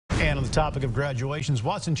And on the topic of graduations,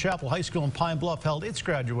 Watson Chapel High School in Pine Bluff held its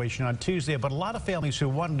graduation on Tuesday, but a lot of families who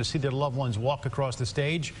wanted to see their loved ones walk across the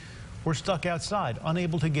stage were stuck outside,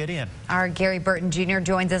 unable to get in. Our Gary Burton Jr.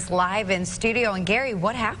 joins us live in studio. And Gary,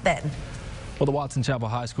 what happened? Well, the Watson Chapel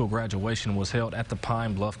High School graduation was held at the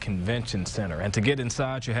Pine Bluff Convention Center, and to get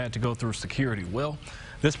inside, you had to go through security. Well,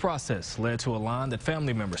 this process led to a line that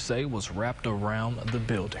family members say was wrapped around the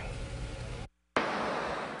building.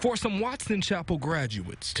 For some Watson Chapel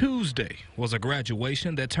graduates, Tuesday was a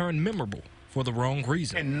graduation that turned memorable for the wrong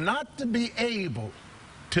reason. And not to be able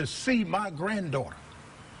to see my granddaughter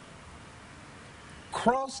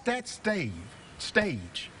cross that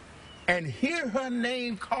stage and hear her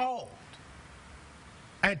name called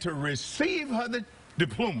and to receive her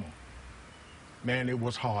diploma, man, it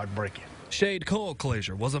was heartbreaking. Shade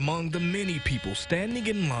Closure was among the many people standing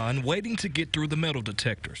in line waiting to get through the metal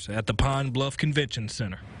detectors at the Pine Bluff Convention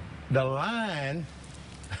Center. The line,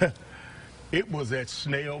 it was at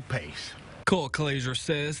snail pace. Closure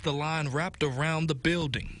says the line wrapped around the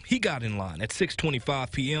building. He got in line at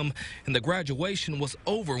 6:25 p.m. and the graduation was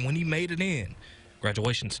over when he made it in.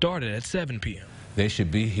 Graduation started at 7 p.m. They should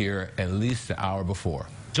be here at least an hour before.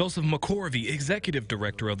 Joseph McCorvey, executive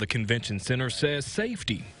director of the convention center, says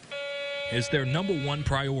safety is their #1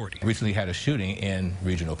 priority. Recently had a shooting in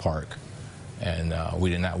Regional Park, and we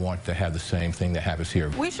did not want to have the same thing that happens here.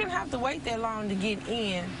 We shouldn't have to wait that long to get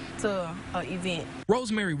in to an event.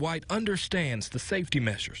 Rosemary White understands the safety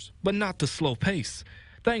measures, but not the slow pace.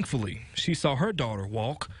 Thankfully, she saw her daughter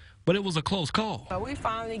walk, but it was a close call. We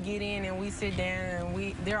finally get in and we sit down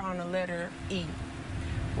and they're on the letter E.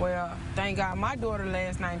 Well, thank God my daughter's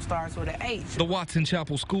last name starts with an H. The Watson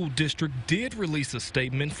Chapel School District did release a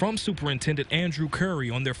statement from Superintendent Andrew Curry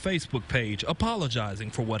on their Facebook page apologizing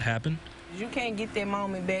for what happened. You can't get that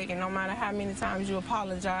moment back, and no matter how many times you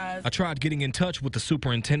apologize. I tried getting in touch with the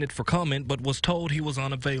superintendent for comment, but was told he was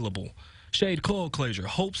unavailable. Shade Closure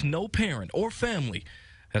hopes no parent or family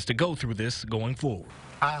has to go through this going forward.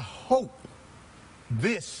 I hope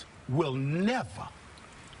this will never,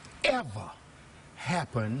 ever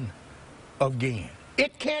happen again.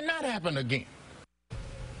 It cannot happen again.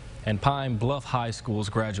 And Pine Bluff High School's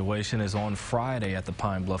graduation is on Friday at the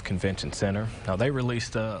Pine Bluff Convention Center. Now, they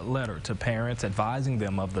released a letter to parents advising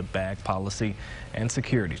them of the bag policy and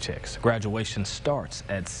security checks. Graduation starts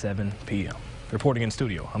at 7 p.m. Reporting in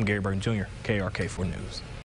studio, I'm Gary Burton Jr., KARK 4 News.